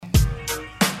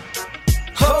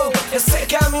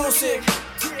SK Music,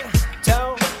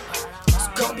 chao.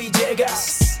 Con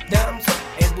Villegas, D.e.m.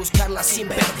 es buscarla sin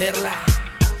perderla.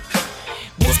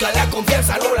 Busca la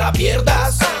confianza, no la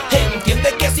pierdas.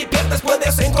 Entiende que si pierdes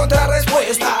puedes encontrar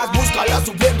respuestas. Búscala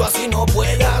sufriendo así no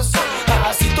puedas.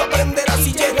 Así tú aprenderás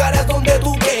y llegarás donde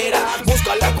tú quieras.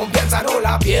 Busca la confianza, no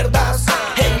la pierdas.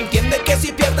 Entiende que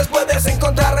si pierdes puedes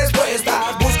encontrar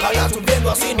respuestas. Búscala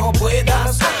sufriendo así no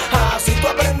puedas. Así tú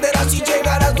aprenderás y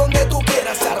llegarás donde tú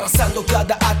quieras. Arrasando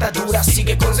cada atadura,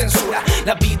 sigue con censura.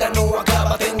 La vida no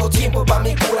acaba, tengo tiempo para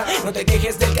mi cura. No te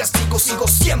quejes del castigo, sigo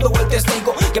siendo el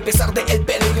testigo que a pesar del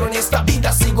peligro en esta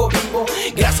vida sigo vivo.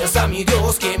 Gracias a mi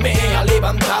Dios que me ha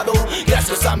levantado.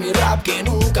 Gracias a mi rap que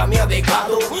nunca me ha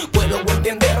dejado. Puedo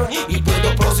entender y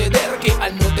puedo proceder, que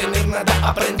al no tener nada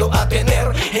aprendo a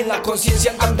tener. En la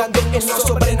conciencia andando en lo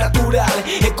sobrenatural.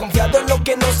 He confiado en lo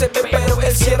que no se ve pero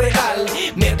es real.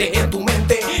 Mete en tu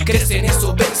mente, crece en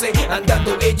eso, vence.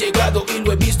 Andando he llegado y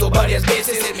lo he visto varias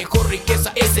veces. La mejor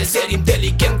riqueza es el ser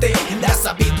inteligente. La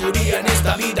sabiduría en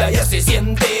esta vida ya se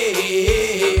siente.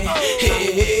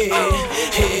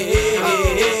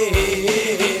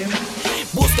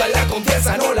 Busca la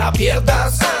confianza, no la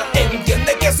pierdas.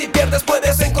 Entiende que si pierdes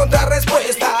puedes encontrar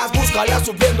respuestas. Búscala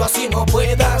sufriendo así no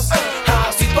puedas.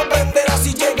 Así tú aprenderás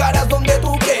y llegarás donde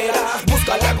tú quieras.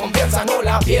 Busca la confianza, no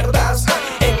la pierdas.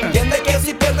 Entiende que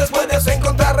si pierdes puedes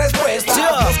encontrar respuestas.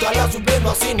 Búscala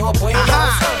sufriendo así no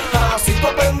puedas. Así tú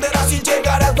aprenderás y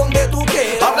llegarás donde tú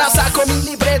quieras. Ahora saco mi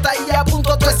libreta y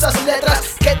apunto todas estas letras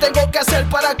que tengo que hacer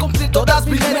para cumplir todas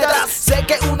mis metas. Sé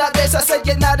que una de esas es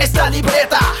llenar esta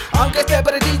libreta, aunque esté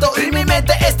perdido y mi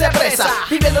mente esté presa,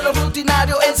 viviendo lo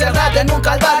rutinario, encerrado en un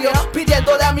calvario,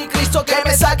 pidiéndole a mi Cristo que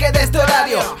me saque de este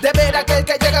horario. De ver aquel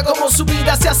que llega como su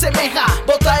vida se asemeja,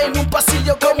 bota en un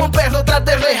pasillo como un perro tras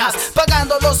de rejas,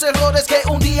 pagando los errores que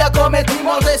un día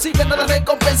cometimos, recibiendo la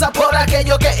recompensa por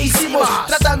aquello que hicimos,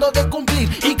 tratando de cumplir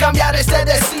y cambiar este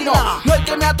destino. No el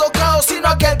que me ha tocado, sino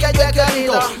aquel que yo he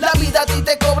querido. La vida a ti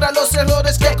te cobra los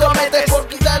errores que cometes por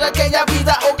quitar aquella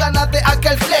vida o ganarte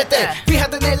aquel flete.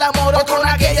 Fíjate en el amor o con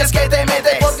aquellas que te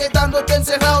metes, porque estando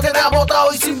encerrado te da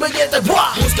botado y sin billetes.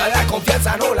 Busca la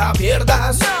confianza, no la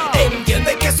pierdas.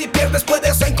 Entiende que si pierdes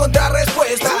puedes encontrar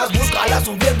respuestas. Búscala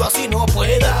sufriendo así no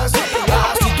puedas.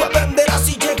 Así tú aprenderás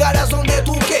y llegarás donde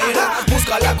tú quieras.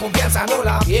 Busca la confianza, no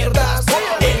la pierdas.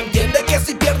 Entiende que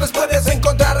si pierdes puedes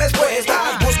encontrar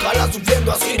respuestas. Búscala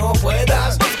sufriendo así no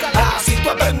puedas. Así tú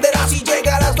aprenderás y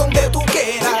llegarás donde tú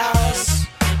quieras.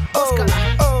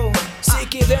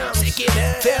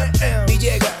 D.e.m.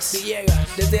 Villegas,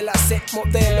 desde la C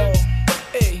modelo.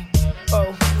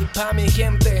 Y pa' mi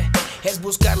gente es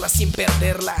buscarla sin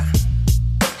perderla.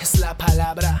 Es la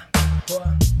palabra.